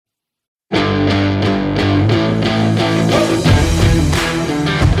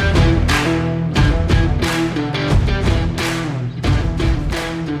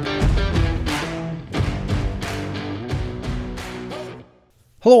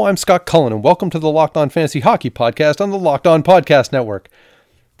Hello, I'm Scott Cullen, and welcome to the Locked On Fantasy Hockey Podcast on the Locked On Podcast Network.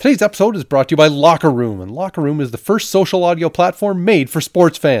 Today's episode is brought to you by Locker Room, and Locker Room is the first social audio platform made for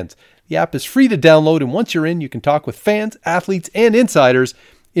sports fans. The app is free to download, and once you're in, you can talk with fans, athletes, and insiders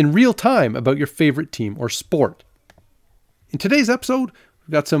in real time about your favorite team or sport. In today's episode,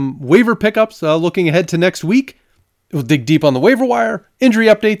 we've got some waiver pickups looking ahead to next week. We'll dig deep on the waiver wire, injury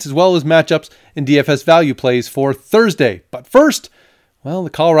updates, as well as matchups and DFS value plays for Thursday. But first, well,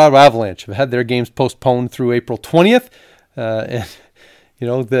 the Colorado Avalanche have had their games postponed through April 20th. And, you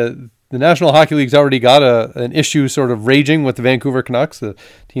know, the National Hockey League's already got an issue sort of raging with the Vancouver Canucks, the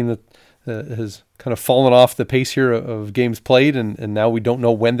team that has kind of fallen off the pace here of games played, and now we don't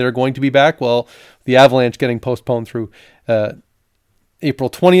know when they're going to be back. Well, the Avalanche getting postponed through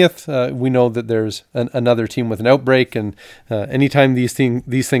April 20th, we know that there's another team with an outbreak, and anytime these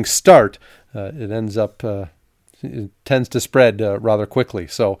things start, it ends up... it tends to spread rather quickly.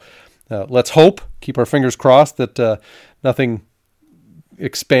 So let's hope, keep our fingers crossed that nothing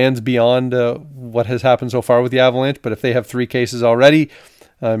expands beyond what has happened so far with the Avalanche. But if they have 3 cases already,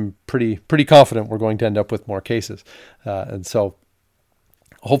 I'm pretty confident we're going to end up with more cases. And so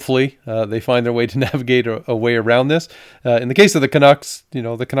hopefully they find their way to navigate a way around this. In the case of the Canucks, you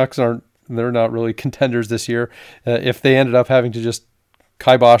know, the Canucks they're not really contenders this year. If they ended up having to just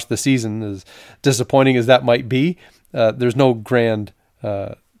kibosh the season, as disappointing as that might be, there's no grand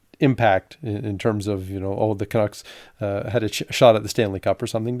impact in terms of, you know, the Canucks had a shot at the Stanley Cup or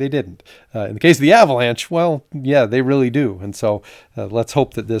something. They didn't. In the case of the Avalanche, well, yeah, they really do. And so let's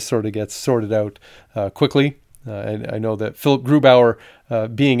hope that this sort of gets sorted out quickly. I know that Philip Grubauer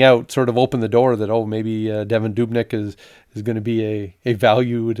being out sort of opened the door that, maybe Devan Dubnyk is going to be a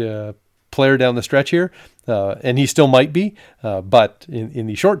valued player down the stretch here, and he still might be, but in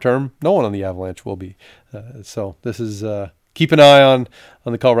the short term, no one on the Avalanche will be. So this is keep an eye on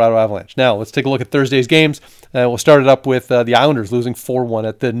the Colorado Avalanche. Now let's take a look at Thursday's games. We'll start it up with the Islanders losing 4-1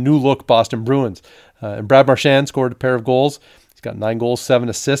 at the new-look Boston Bruins. And Brad Marchand scored a pair of goals. He's got 9 goals, 7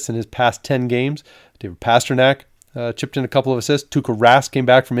 assists in his past 10 games. David Pastrnak chipped in a couple of assists. Tuukka Rask came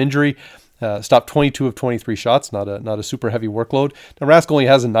back from injury. Stopped 22 of 23 shots, not a super heavy workload. Now, Rask only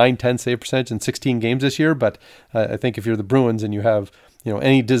has a 9-10 save percentage in 16 games this year, but I think if you're the Bruins and you have, you know,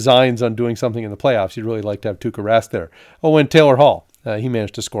 any designs on doing something in the playoffs, you'd really like to have Tuukka Rask there. And Taylor Hall, he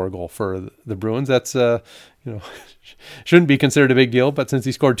managed to score a goal for the Bruins. That's, shouldn't be considered a big deal, but since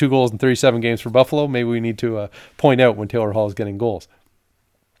he scored 2 goals in 37 games for Buffalo, maybe we need to point out when Taylor Hall is getting goals.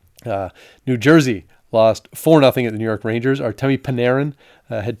 New Jersey lost 4-0 at the New York Rangers. Artemi Panarin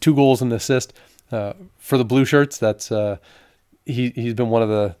had 2 goals and an assist for the Blue Shirts. That's he's been one of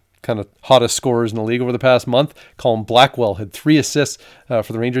the kind of hottest scorers in the league over the past month. Colin Blackwell had 3 assists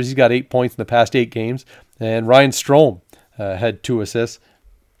for the Rangers. He's got 8 points in the past 8 games. And Ryan Strome had 2 assists.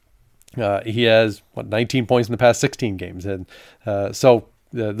 He has 19 points in the past 16 games. And so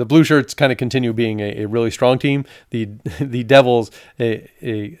the Blue Shirts kind of continue being a really strong team. The Devils,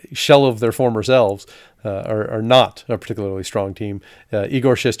 a shell of their former selves, are not a particularly strong team.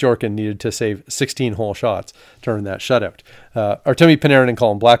 Igor Shesterkin needed to save 16 whole shots to earn that shutout. Artemi Panarin and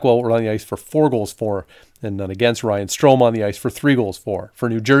Colin Blackwell were on the ice for 4 goals for and none against. Ryan Strome on the ice for 3 goals for. For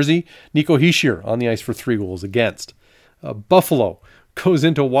New Jersey, Nico Hischier on the ice for 3 goals against. Buffalo goes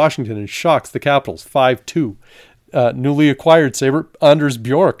into Washington and shocks the Capitals 5-2. Newly acquired Sabre Anders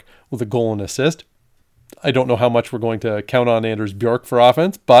Bjork with a goal and assist. I don't know how much we're going to count on Anders Bjork for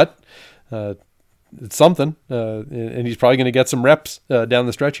offense, but it's something. And he's probably going to get some reps down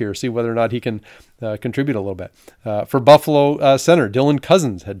the stretch here, see whether or not he can contribute a little bit. For Buffalo center, Dylan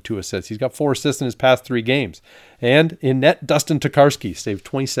Cousins had 2 assists. He's got 4 assists in his past 3 games. And in net, Dustin Tokarski saved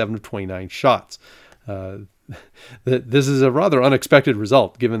 27 of 29 shots. This is a rather unexpected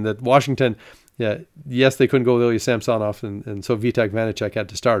result, given that Washington... yes, they couldn't go with Ilya Samsonov, and so Vitek Vanacek had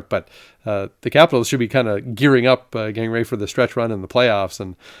to start. But the Capitals should be kind of gearing up, getting ready for the stretch run in the playoffs,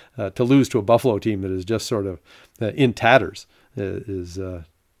 and to lose to a Buffalo team that is just sort of in tatters that's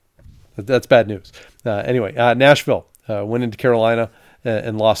bad news. Anyway, Nashville went into Carolina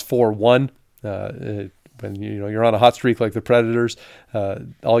and lost 4-1. When you're on a hot streak like the Predators,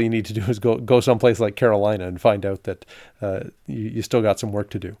 all you need to do is go someplace like Carolina and find out that you still got some work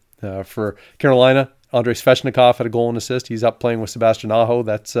to do. For Carolina, Andrei Svechnikov had a goal and assist. He's up playing with Sebastian Aho.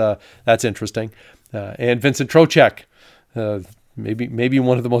 That's interesting. And Vincent Trocheck, maybe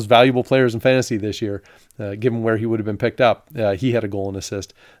one of the most valuable players in fantasy this year, given where he would have been picked up. He had a goal and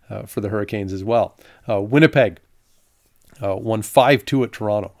assist for the Hurricanes as well. Winnipeg won 5-2 at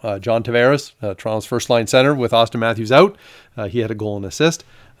Toronto. John Tavares, Toronto's first-line center with Austin Matthews out. He had a goal and assist.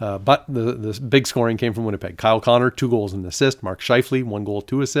 But the big scoring came from Winnipeg. Kyle Connor, 2 goals and an assist. Mark Scheifele, 1 goal,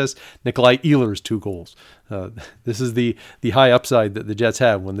 2 assists. Nikolai Ehlers, 2 goals. This is the high upside that the Jets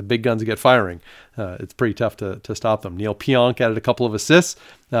have when the big guns get firing. It's pretty tough to stop them. Neil Pionk added a couple of assists,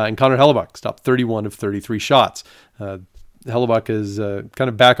 and Connor Hellebuyck stopped 31 of 33 shots. Hellebuyck is kind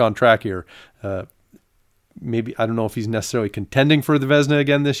of back on track here. Maybe, I don't know if he's necessarily contending for the Vezina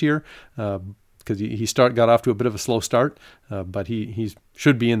again this year, because he got off to a bit of a slow start, but he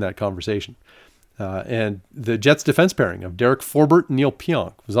should be in that conversation. And the Jets' defense pairing of Derek Forbort and Neil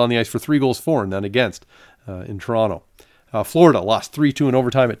Pionk was on the ice for 3 goals for and none against in Toronto. Florida lost 3-2 in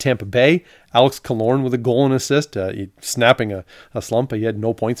overtime at Tampa Bay. Alex Killorn with a goal and assist, snapping a slump. He had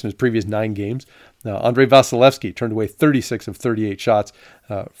no points in his previous 9 games. Andrei Vasilevsky turned away 36 of 38 shots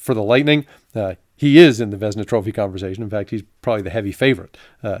for the Lightning. He is in the Vezina Trophy conversation. In fact, he's probably the heavy favorite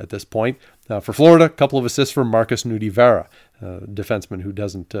at this point. For Florida, a couple of assists from Marcus Nudivera, defenseman who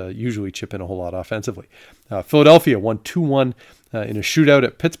doesn't usually chip in a whole lot offensively. Philadelphia won 2-1 in a shootout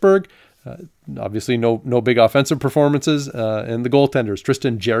at Pittsburgh. Obviously, no big offensive performances. And the goaltenders,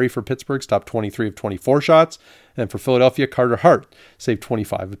 Tristan Jarry for Pittsburgh, stopped 23 of 24 shots. And for Philadelphia, Carter Hart saved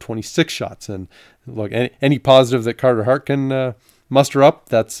 25 of 26 shots. And look, any positive that Carter Hart can muster up,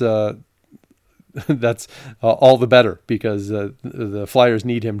 that's all the better, because the Flyers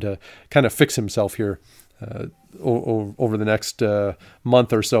need him to kind of fix himself here over the next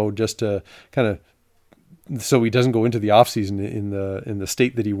month or so, just to kind of so he doesn't go into the offseason in the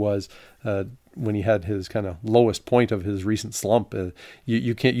state that he was when he had his kind of lowest point of his recent slump.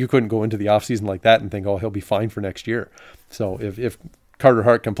 You couldn't go into the offseason like that and think, oh, he'll be fine for next year. So if Carter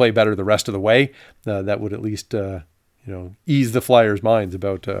Hart can play better the rest of the way, that would at least ease the Flyers' minds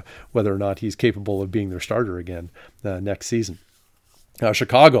about whether or not he's capable of being their starter again next season.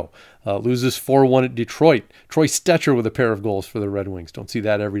 Chicago loses 4-1 at Detroit. Troy Stetcher with a pair of goals for the Red Wings. Don't see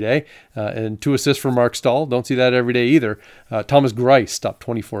that every day. And 2 assists for Mark Stahl. Don't see that every day either. Thomas Greiss stopped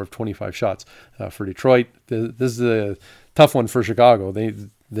 24 of 25 shots for Detroit. This is a tough one for Chicago.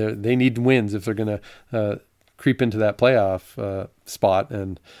 They need wins if they're going to creep into that playoff spot.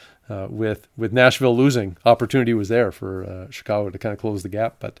 And with Nashville losing, opportunity was there for Chicago to kind of close the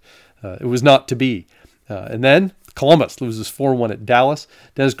gap, but it was not to be. And then Columbus loses 4-1 at Dallas.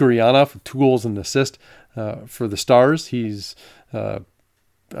 Denis Gurianov with 2 goals and an assist for the Stars. He's, I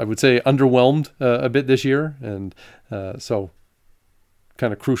would say, underwhelmed a bit this year, and so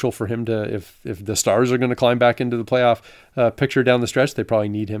kind of crucial for him to, if the Stars are going to climb back into the playoff picture down the stretch, they probably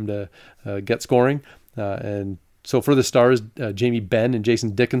need him to get scoring. And so for the Stars, Jamie Benn and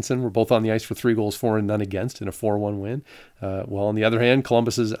Jason Dickinson were both on the ice for 3 goals for and none against in a 4-1 win. While on the other hand,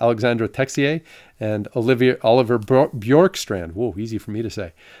 Columbus's Alexandre Texier and Oliver Bjorkstrand, whoa, easy for me to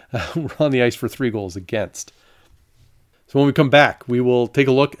say, were on the ice for 3 goals against. So when we come back, we will take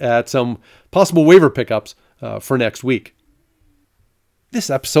a look at some possible waiver pickups for next week. This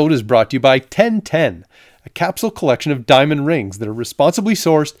episode is brought to you by 1010, a capsule collection of diamond rings that are responsibly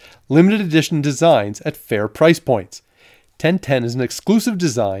sourced, limited edition designs at fair price points. 1010 is an exclusive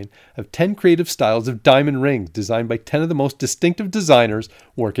design of 10 creative styles of diamond rings designed by 10 of the most distinctive designers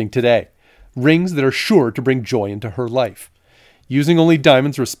working today. Rings that are sure to bring joy into her life. Using only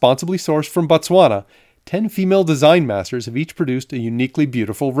diamonds responsibly sourced from Botswana, 10 female design masters have each produced a uniquely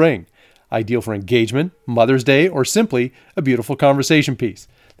beautiful ring. Ideal for engagement, Mother's Day, or simply a beautiful conversation piece.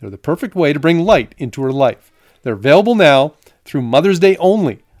 They're the perfect way to bring light into her life. They're available now through Mother's Day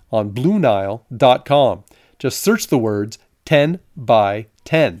only on BlueNile.com. Just search the words 10 by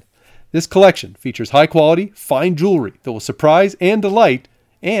 10. This collection features high-quality, fine jewelry that will surprise and delight,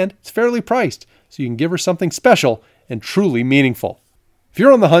 and it's fairly priced, so you can give her something special and truly meaningful. If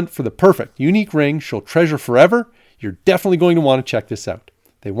you're on the hunt for the perfect, unique ring she'll treasure forever, you're definitely going to want to check this out.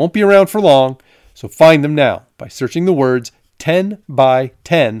 They won't be around for long, so find them now by searching the words 10 by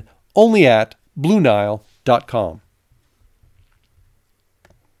 10 only at BlueNile.com.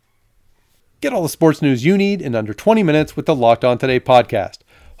 Get all the sports news you need in under 20 minutes with the Locked On Today podcast.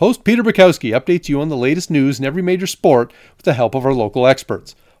 Host Peter Bukowski updates you on the latest news in every major sport with the help of our local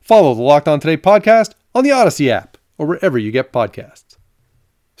experts. Follow the Locked On Today podcast on the Odyssey app or wherever you get podcasts.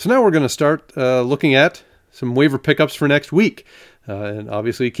 So now we're going to start looking at some waiver pickups for next week. And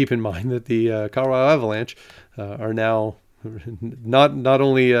obviously keep in mind that the Colorado Avalanche are now not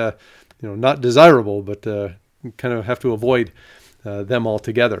only not desirable, but kind of have to avoid them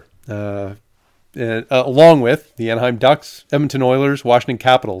altogether. And along with the Anaheim Ducks, Edmonton Oilers, Washington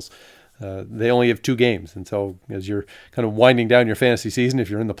Capitals. They only have 2 games. And so as you're kind of winding down your fantasy season, if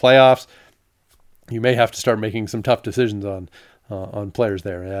you're in the playoffs, you may have to start making some tough decisions on players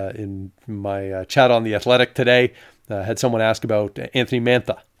there. In my chat on The Athletic today, had someone ask about Anthony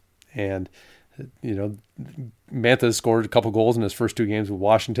Mantha And, Mantha has scored a couple goals in his first 2 games with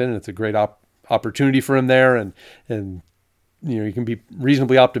Washington, and it's a great opportunity for him there. And you can be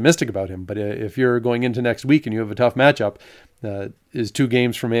reasonably optimistic about him. But if you're going into next week and you have a tough matchup, is 2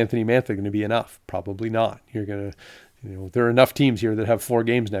 games from Anthony Mantha going to be enough? Probably not. You're going to, there are enough teams here that have 4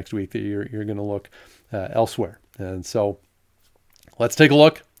 games next week that you're going to look elsewhere. And so let's take a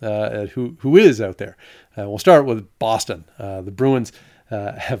look at who is out there. We'll start with Boston. The Bruins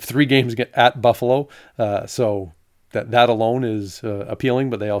have 3 games at Buffalo, so that alone is appealing,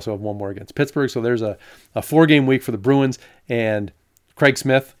 but they also have 1 more against Pittsburgh. So there's a 4-game week for the Bruins, and Craig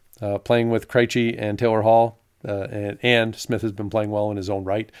Smith playing with Krejci and Taylor Hall, and Smith has been playing well in his own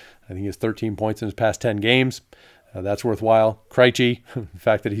right. I think he has 13 points in his past 10 games. That's worthwhile. Krejci, the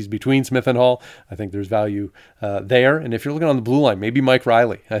fact that he's between Smith and Hall, I think there's value there. And if you're looking on the blue line, maybe Mike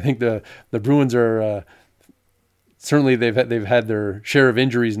Riley. I think the Bruins are certainly they've had their share of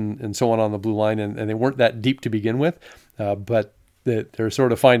injuries and so on the blue line, and they weren't that deep to begin with. But they're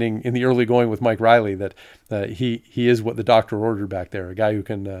sort of finding in the early going with Mike Riley that he is what the doctor ordered back there, a guy who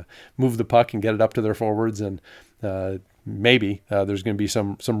can move the puck and get it up to their forwards, and maybe there's going to be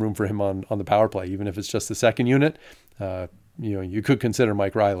some room for him on the power play, even if it's just the second unit. You could consider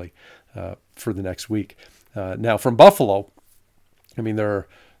Mike Riley for the next week. Now from Buffalo, I mean, there are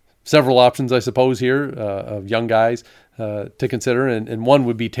several options, I suppose, here of young guys to consider, and one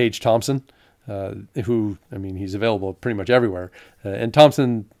would be Tage Thompson, who, I mean, he's available pretty much everywhere. And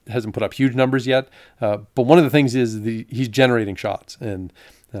Thompson hasn't put up huge numbers yet, but one of the things is he's generating shots. And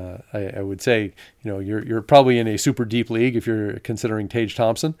I would say, you're probably in a super deep league if you're considering Tage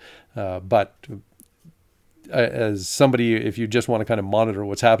Thompson, but as somebody, if you just want to kind of monitor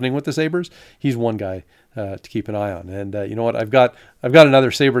what's happening with the Sabres, he's one guy to keep an eye on. And you know what? I've got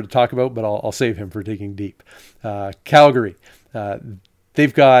another Sabre to talk about, but I'll save him for digging deep. Calgary,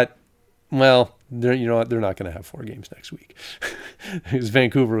 they've got, well, they're not going to have 4 games next week. Because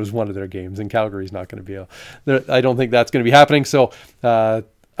Vancouver was one of their games, and Calgary's not going to be. I don't think that's going to be happening. So I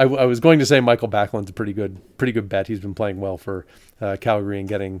was going to say Michael Backlund's a pretty good bet. He's been playing well for Calgary and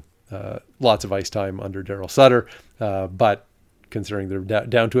getting lots of ice time under Daryl Sutter, but considering they're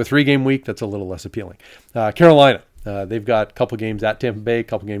down to a 3-game week, that's a little less appealing. Carolina, they've got a couple games at Tampa Bay, a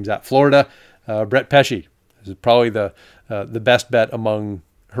couple games at Florida. Brett Pesce is probably the best bet among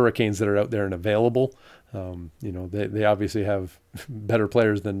Hurricanes that are out there and available. They obviously have better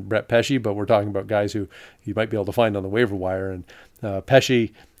players than Brett Pesce, but we're talking about guys who you might be able to find on the waiver wire. And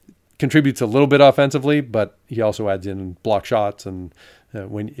Pesce contributes a little bit offensively, but he also adds in block shots. And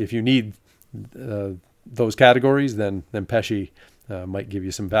if you need those categories, then Pesce might give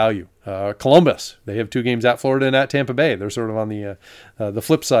you some value. Columbus, they have 2 games at Florida and at Tampa Bay. They're sort of on the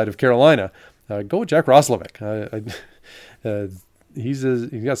flip side of Carolina. Go with Jack Roslovic. He's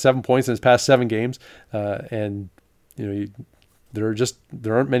got 7 points in his past 7 games, and there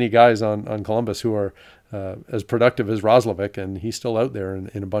aren't many guys on Columbus who are as productive as Roslovic, and he's still out there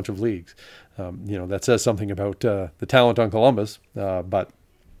in a bunch of leagues. That says something about the talent on Columbus, but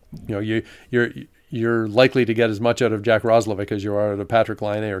you're likely to get as much out of Jack Roslovic as you are out of Patrick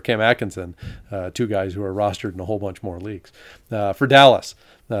Laine or Cam Atkinson, 2 guys who are rostered in a whole bunch more leagues. For Dallas,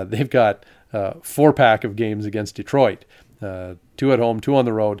 they've got 4-pack of games against Detroit. 2 at home, 2 on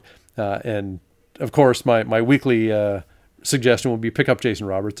the road. And of course, my weekly suggestion would be pick up Jason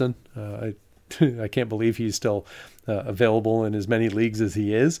Robertson. I can't believe he's still available in as many leagues as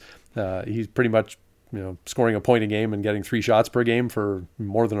he is. He's pretty much, scoring a point a game and getting 3 shots per game for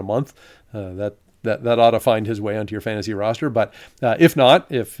more than a month. That ought to find his way onto your fantasy roster. But if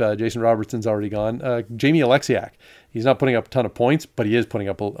not, if Jason Robertson's already gone, Jamie Alexiak, he's not putting up a ton of points, but he is putting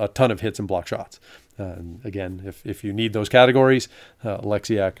up a ton of hits and block shots. And again, if you need those categories,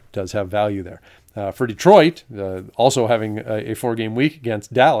 Alexiak does have value there. For Detroit, also having a 4-game week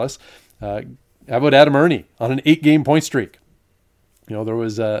against Dallas, how about Adam Erne on an 8-game point streak? There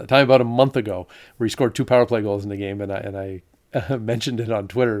was a time about a month ago where he scored 2 power play goals in the game, and I mentioned it on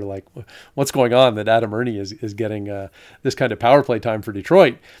Twitter, like, what's going on that Adam Erne is getting this kind of power play time for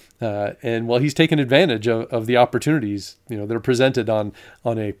Detroit. And he's taken advantage of the opportunities, that are presented on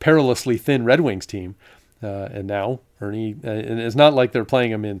a perilously thin Red Wings team. And now Erne, and it's not like they're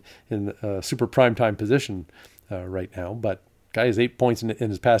playing him in a super prime time position right now, but guy has 8 points in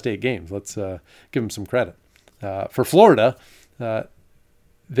his past 8 games. Let's give him some credit. For Florida,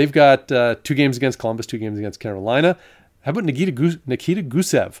 they've got 2 games against Columbus, 2 games against Carolina. How about Nikita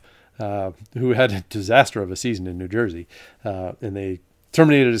Gusev, who had a disaster of a season in New Jersey, and they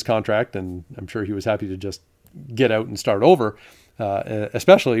terminated his contract, and I'm sure he was happy to just get out and start over.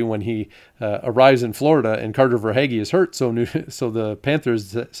 especially when he arrives in Florida and Carter Verhaeghe is hurt. So the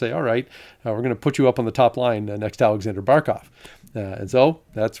Panthers say, all right, we're going to put you up on the top line next to Alexander Barkov. And so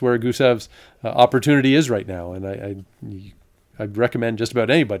that's where Gusev's opportunity is right now. And I'd recommend just about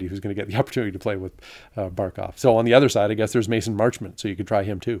anybody who's going to get the opportunity to play with Barkov. So on the other side, I guess there's Mason Marchment, so you could try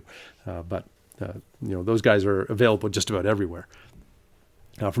him too. But those guys are available just about everywhere.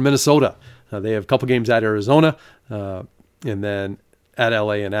 For Minnesota, they have a couple games at Arizona, and then at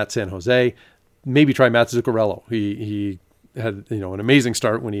LA and at San Jose. Maybe try Matt Zuccarello. He had an amazing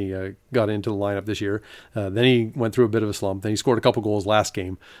start when he got into the lineup this year. Then he went through a bit of a slump. Then he scored a couple goals last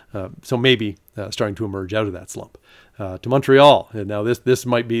game, so maybe starting to emerge out of that slump. To Montreal, and now this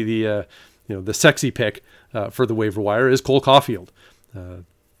might be the sexy pick for the waiver wire is Cole Caulfield.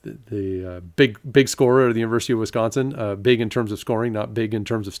 The big scorer at the University of Wisconsin, big in terms of scoring, not big in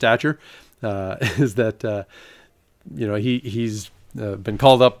terms of stature, is that he's been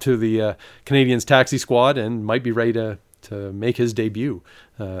called up to the Canadiens taxi squad and might be ready to make his debut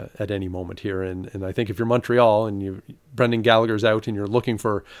at any moment here. And I think if you're Montreal and Brendan Gallagher's out and you're looking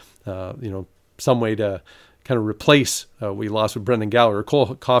for some way to kind of replace what you lost with Brendan Gallagher,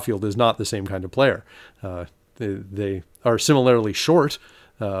 Cole Caulfield is not the same kind of player. They are similarly short.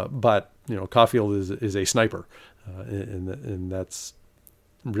 But Caulfield is a sniper, and that's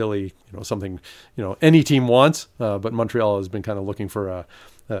really something any team wants. But Montreal has been kind of looking for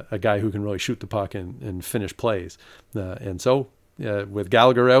a guy who can really shoot the puck and finish plays. And so with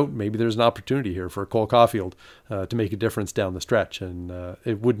Gallagher out, maybe there's an opportunity here for Cole Caulfield to make a difference down the stretch. And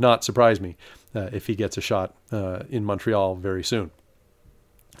it would not surprise me if he gets a shot in Montreal very soon.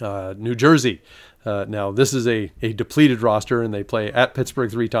 New Jersey. Now, this is a depleted roster, and they play at Pittsburgh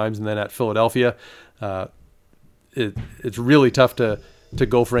 3 times and then at Philadelphia. It's really tough to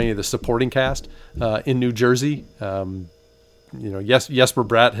go for any of the supporting cast in New Jersey. Jesper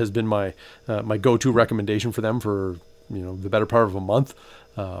Bratt has been my go-to recommendation for them for the better part of a month,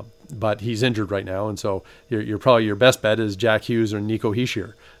 but he's injured right now, and so you're probably your best bet is Jack Hughes or Nico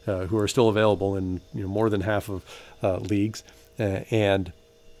Hischier, who are still available in more than half of leagues, and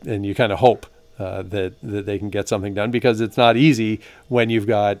you kind of hope that they can get something done, because it's not easy when you've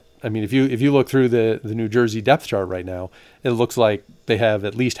got. I mean, if you look through the New Jersey depth chart right now, it looks like they have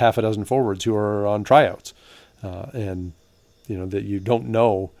at least half a dozen forwards who are on tryouts, and that you don't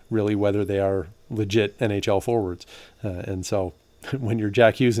know really whether they are legit NHL forwards. And so when you're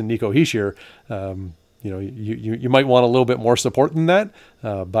Jack Hughes and Nico Hischier, you might want a little bit more support than that,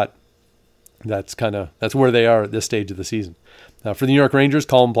 but that's where they are at this stage of the season. For the New York Rangers,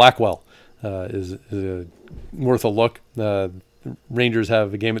 Colin Blackwell is worth a look. Rangers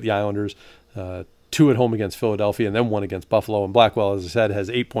have a game at the Islanders, 2 at home against Philadelphia, and then 1 against Buffalo. And Blackwell, as I said, has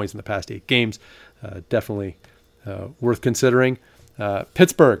 8 points in the past 8 games. Definitely worth considering.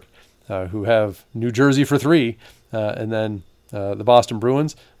 Pittsburgh, who have New Jersey for 3, and then the Boston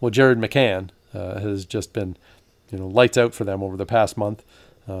Bruins. Well, Jared McCann has just been lights out for them over the past month,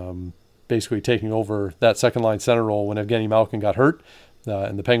 basically taking over that second line center role when Evgeny Malkin got hurt,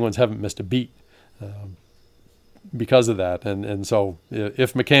 and the Penguins haven't missed a beat because of that. And so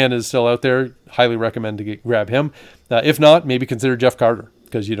if McCann is still out there, highly recommend to grab him. If not, maybe consider Jeff Carter,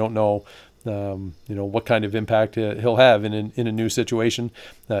 because you don't know what kind of impact he'll have in a new situation.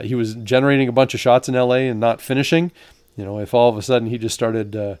 He was generating a bunch of shots in LA and not finishing. If all of a sudden he just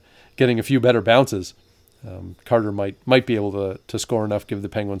started getting a few better bounces, Carter might be able to score enough, give the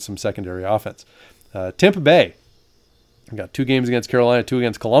Penguins some secondary offense. Tampa Bay. We got 2 games against Carolina, 2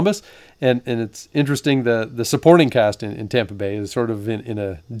 against Columbus, and it's interesting. The supporting cast in Tampa Bay is sort of in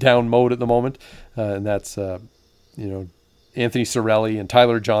a down mode at the moment, and that's Anthony Cirelli and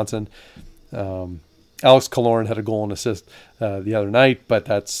Tyler Johnson. Alex Killorn had a goal and assist the other night, but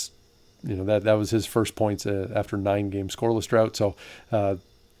that's that was his first points after 9 game scoreless drought. So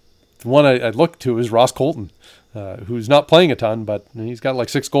the one I'd look to is Ross Colton, who's not playing a ton, but he's got like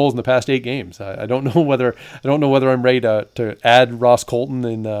 6 goals in the past 8 games. I don't know whether I'm ready to add Ross Colton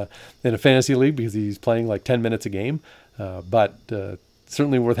in a fantasy league, because he's playing like 10 minutes a game, but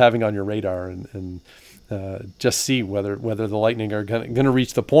certainly worth having on your radar and just see whether the Lightning are going to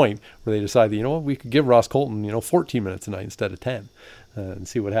reach the point where they decide that we could give Ross Colton 14 minutes a night instead of 10, and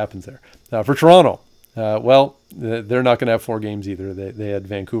see what happens there. For Toronto. They're not going to have 4 games either. They had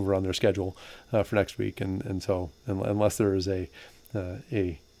Vancouver on their schedule for next week, and so unless there is a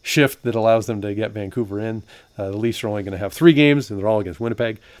shift that allows them to get Vancouver in, the Leafs are only going to have 3 games, and they're all against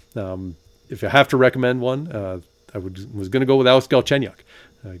Winnipeg. If you have to recommend one, I was going to go with Alex Galchenyuk,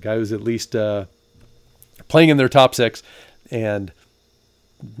 a guy who's at least playing in their top 6, and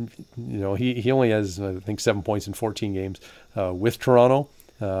he only has, I think, 7 points in 14 games with Toronto,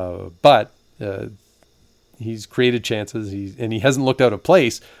 but he's created chances. He hasn't looked out of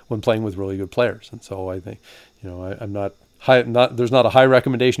place when playing with really good players. And so I think, I'm not high. There's not a high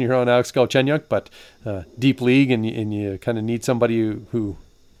recommendation here on Alex Galchenyuk, but deep league, and you kind of need somebody who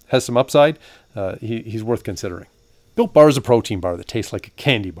has some upside. He's worth considering. Built Bar is a protein bar that tastes like a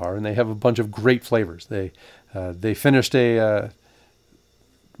candy bar, and they have a bunch of great flavors. They finished a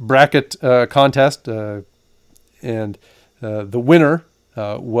bracket contest, and the winner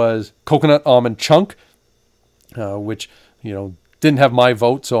was Coconut Almond Chunk, which didn't have my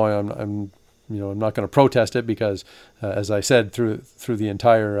vote, so I'm not going to protest it because, as I said through the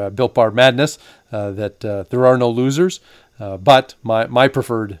entire Built Bar madness, that there are no losers. But my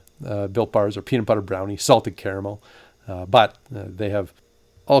preferred Built Bars are peanut butter brownie, salted caramel, but they have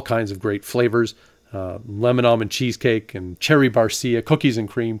all kinds of great flavors. Lemon almond cheesecake and cherry barcia, cookies and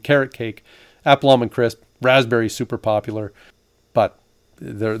cream, carrot cake, apple almond crisp, raspberry super popular, but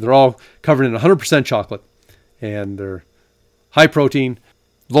they're all covered in 100% chocolate, and they're high protein,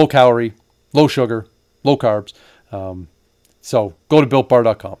 low calorie, low sugar, low carbs. So go to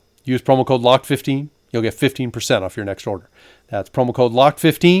BuiltBar.com. Use promo code LOCKED15. You'll get 15% off your next order. That's promo code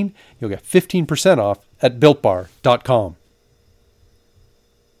LOCKED15. You'll get 15% off at BuiltBar.com.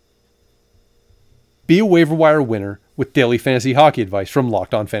 Be a waiver wire winner with daily fantasy hockey advice from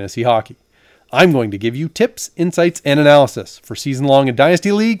Locked On Fantasy Hockey. I'm going to give you tips, insights, and analysis for season-long and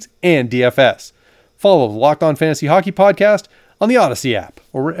dynasty leagues and DFS. Follow the Locked On Fantasy Hockey podcast on the Odyssey app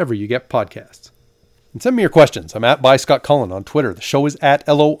or wherever you get podcasts. And send me your questions. I'm at @ByScottCullen on Twitter. The show is at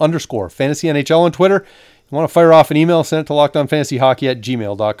 @LO_FantasyNHL on Twitter. If you want to fire off an email, send it to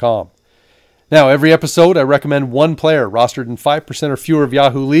lockedonfantasyhockey@gmail.com. Now, every episode, I recommend one player rostered in 5% or fewer of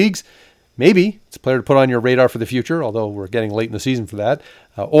Yahoo leagues. Maybe it's a player to put on your radar for the future, although we're getting late in the season for that.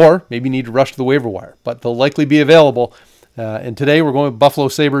 Or maybe you need to rush to the waiver wire, but they'll likely be available. And today we're going with Buffalo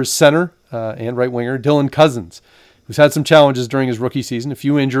Sabres center and right winger Dylan Cozens, who's had some challenges during his rookie season, a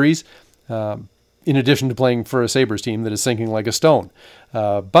few injuries, in addition to playing for a Sabres team that is sinking like a stone.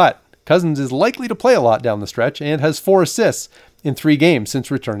 But Cozens is likely to play a lot down the stretch and has 4 assists in 3 games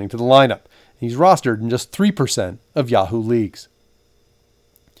since returning to the lineup. He's rostered in just 3% of Yahoo leagues.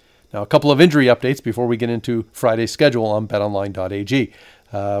 Now, a couple of injury updates before we get into Friday's schedule on betonline.ag.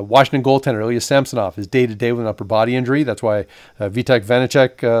 Washington goaltender Ilya Samsonov is day-to-day with an upper body injury. That's why Vitek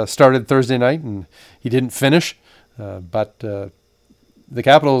Vanacek started Thursday night, and he didn't finish. But the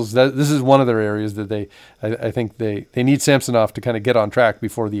Capitals, this is one of their areas that I think they need Samsonov to kind of get on track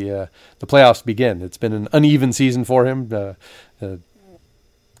before the playoffs begin. It's been an uneven season for him,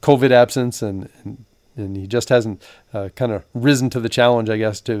 COVID absence, and he just hasn't kind of risen to the challenge, I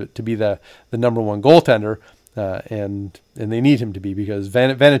guess, to be the number one goaltender. And they need him to be, because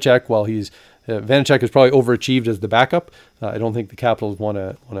Vanacek, while Vanacek has probably overachieved as the backup, I don't think the Capitals want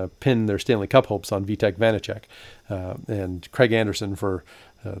to pin their Stanley Cup hopes on Vitek Vanacek and Craig Anderson for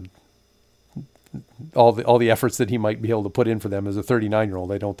all the efforts that he might be able to put in for them as a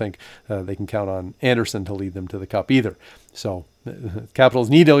 39-year-old. I don't think they can count on Anderson to lead them to the Cup either. So the Capitals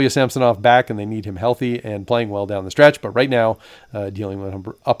need Ilya Samsonov back, and they need him healthy and playing well down the stretch. But right now, dealing with an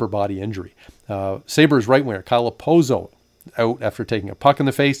upper body injury. Sabres right winger Kyle Okposo out after taking a puck in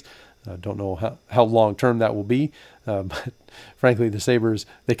the face. Don't know how long-term that will be. But frankly, the Sabres,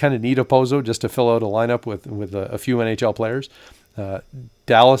 they kind of need Okposo just to fill out a lineup with a few NHL players.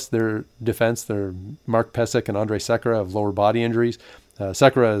 Dallas, their defense, their Mark Pysyk and Andrej Sekera have lower body injuries.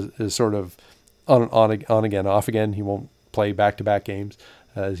 Sekera is sort of on again, off again. He won't play back-to-back games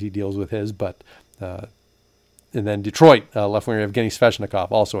as he deals with his. But and then Detroit, left winger Evgeny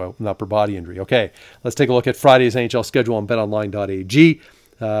Svechnikov, also an upper body injury. Okay, let's take a look at Friday's NHL schedule on betonline.ag.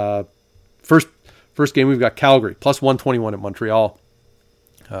 First game, we've got Calgary, plus 121 at Montreal.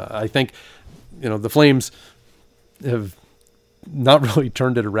 I think, the Flames have not really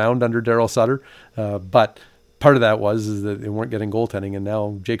turned it around under Daryl Sutter, but part of that is that they weren't getting goaltending, and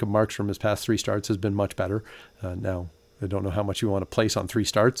now Jacob Markstrom, his past 3 starts, has been much better. Now, I don't know how much you want to place on 3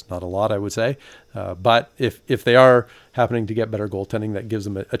 starts. Not a lot, I would say. But if they are happening to get better goaltending, that gives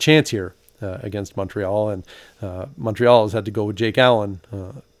them a chance here against Montreal. And Montreal has had to go with Jake Allen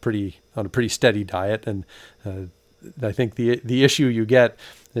on a pretty steady diet. And I think the issue you get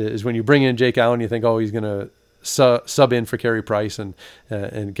is when you bring in Jake Allen, you think, oh, he's going to sub in for Carey Price and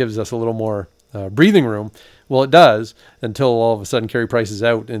it gives us a little more breathing room. Well, it does, until all of a sudden Carey Price is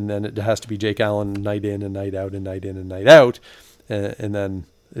out, and then it has to be Jake Allen night in and night out and night in and night out, and then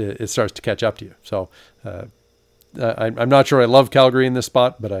it starts to catch up to you. So I'm not sure I love Calgary in this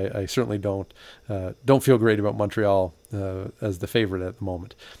spot, but I certainly don't feel great about Montreal as the favorite at the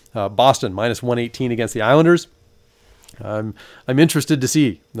moment. Boston minus 118 against the Islanders. I'm interested to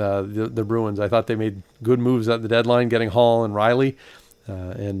see the Bruins. I thought they made good moves at the deadline, getting Hall and Riley,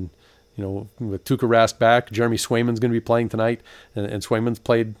 and with Tuukka Rask back, Jeremy Swayman's going to be playing tonight, and Swayman's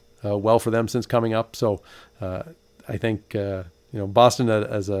played well for them since coming up. So I think Boston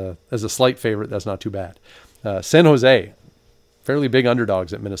as a slight favorite, that's not too bad. San Jose, fairly big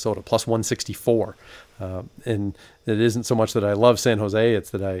underdogs at Minnesota, plus 164. And it isn't so much that I love San Jose,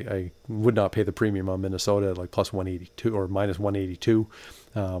 it's that I would not pay the premium on Minnesota at like plus 182 or minus 182.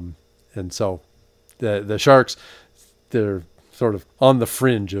 And so the Sharks, they're sort of on the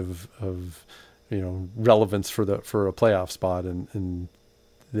fringe of relevance for a playoff spot, and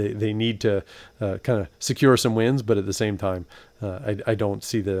they need to kind of secure some wins, but at the same time, I don't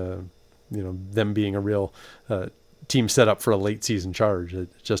see them being a real team set up for a late season charge. It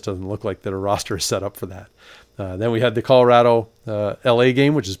just doesn't look like their roster is set up for that. Then we had the Colorado LA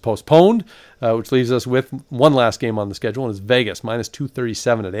game, which is postponed, which leaves us with one last game on the schedule, and it's Vegas minus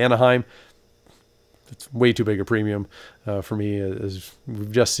 237 at Anaheim. It's way too big a premium for me, as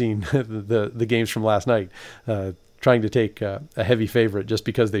we've just seen the games from last night. Trying to take a heavy favorite just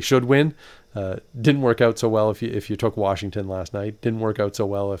because they should win didn't work out so well if you took Washington last night. Didn't work out so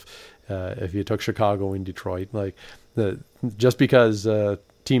well if you took Chicago and Detroit. Just because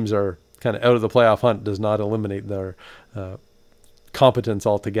teams are kind of out of the playoff hunt does not eliminate their competence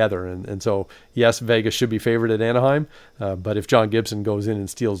altogether. And so, yes, Vegas should be favored at Anaheim, but if John Gibson goes in and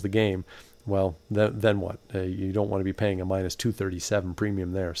steals the game, well, then what? You don't want to be paying a minus 237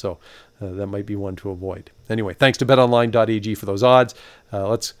 premium there. So that might be one to avoid. Anyway, thanks to betonline.ag for those odds.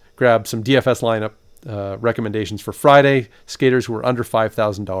 Let's grab some DFS lineup recommendations for Friday. Skaters who are under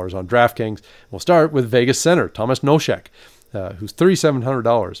 $5,000 on DraftKings. We'll start with Vegas center Thomas Nosek, who's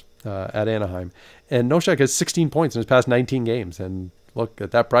 $3,700 at Anaheim. And Nosek has 16 points in his past 19 games. And look,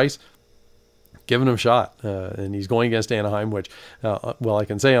 at that price, giving him a shot, and he's going against Anaheim, which, I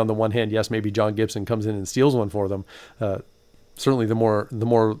can say on the one hand, yes, maybe John Gibson comes in and steals one for them. Certainly, the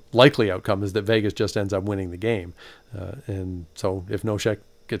more likely outcome is that Vegas just ends up winning the game, and so if Nosek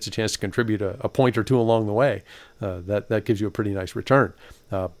gets a chance to contribute a point or two along the way, that gives you a pretty nice return.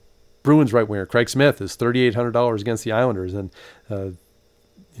 Bruins right winger Craig Smith is $3,800 against the Islanders, and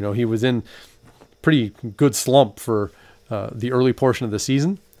he was in pretty good slump for the early portion of the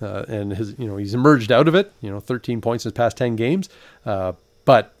season. And he's emerged out of it, 13 points in his past 10 games.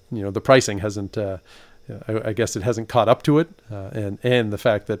 But the pricing hasn't, I guess it hasn't caught up to it. And the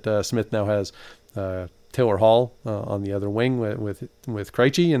fact that Smith now has Taylor Hall on the other wing with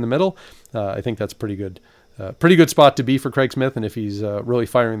Krejci in the middle, I think that's pretty good spot to be for Craig Smith. And if he's really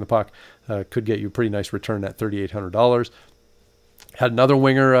firing the puck, could get you a pretty nice return at $3,800. Had another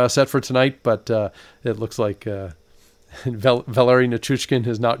winger set for tonight, but it looks like Valeri Nichushkin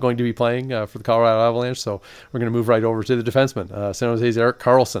is not going to be playing for the Colorado Avalanche, so we're going to move right over to the defenseman. San Jose's Erik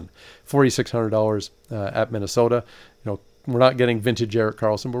Karlsson, $4,600 at Minnesota. We're not getting vintage Erik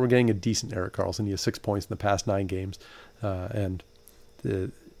Karlsson, but we're getting a decent Erik Karlsson. He has 6 points in the past 9 games, and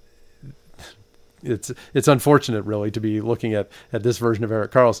it's unfortunate, really, to be looking at this version of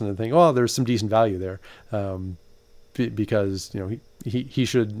Erik Karlsson and think, oh, there's some decent value there, because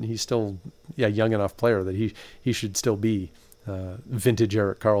he's still a young enough player that he should still be vintage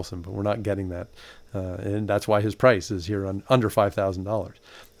Erik Karlsson, but we're not getting that, and that's why his price is here under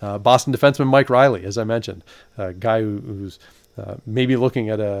 $5,000. Boston defenseman Mike Riley, as I mentioned, a guy who's maybe looking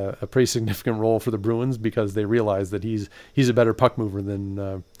at a pretty significant role for the Bruins because they realize that he's a better puck mover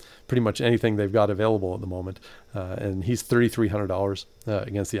than pretty much anything they've got available at the moment, and he's $3,300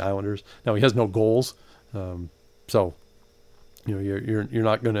 against the Islanders. Now he has no goals, so you're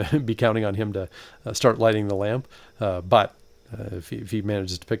not going to be counting on him to start lighting the lamp, but if he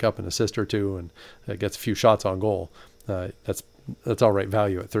manages to pick up an assist or two and gets a few shots on goal, that's all right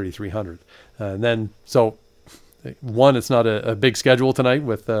value at $3,300. And then it's not a big schedule tonight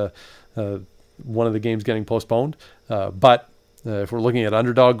with one of the games getting postponed, but if we're looking at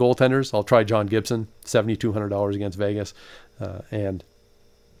underdog goaltenders, I'll try John Gibson, $7,200 against Vegas, and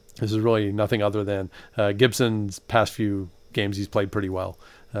this is really nothing other than Gibson's past few games he's played pretty well,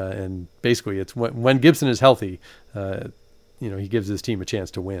 and basically it's when Gibson is healthy, he gives his team a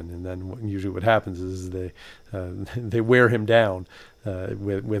chance to win, and then usually what happens is they wear him down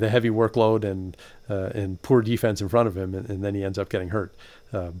with a heavy workload and poor defense in front of him, and then he ends up getting hurt.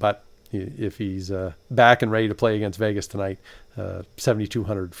 But if he's back and ready to play against Vegas tonight,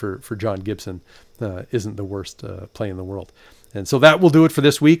 $7,200 for John Gibson isn't the worst play in the world. And so that will do it for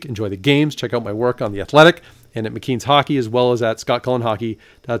this week. Enjoy the games. Check out my work on The Athletic and at McKeen's Hockey, as well as at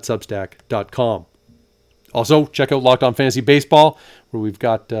scottcullenhockey.substack.com. Also, check out Locked On Fantasy Baseball, where we've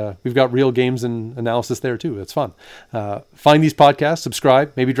got real games and analysis there too. It's fun. Find these podcasts,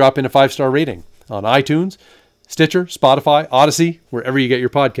 subscribe, maybe drop in a 5-star rating on iTunes, Stitcher, Spotify, Odyssey, wherever you get your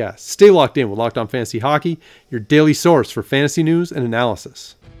podcasts. Stay locked in with Locked On Fantasy Hockey, your daily source for fantasy news and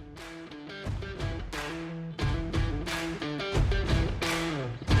analysis.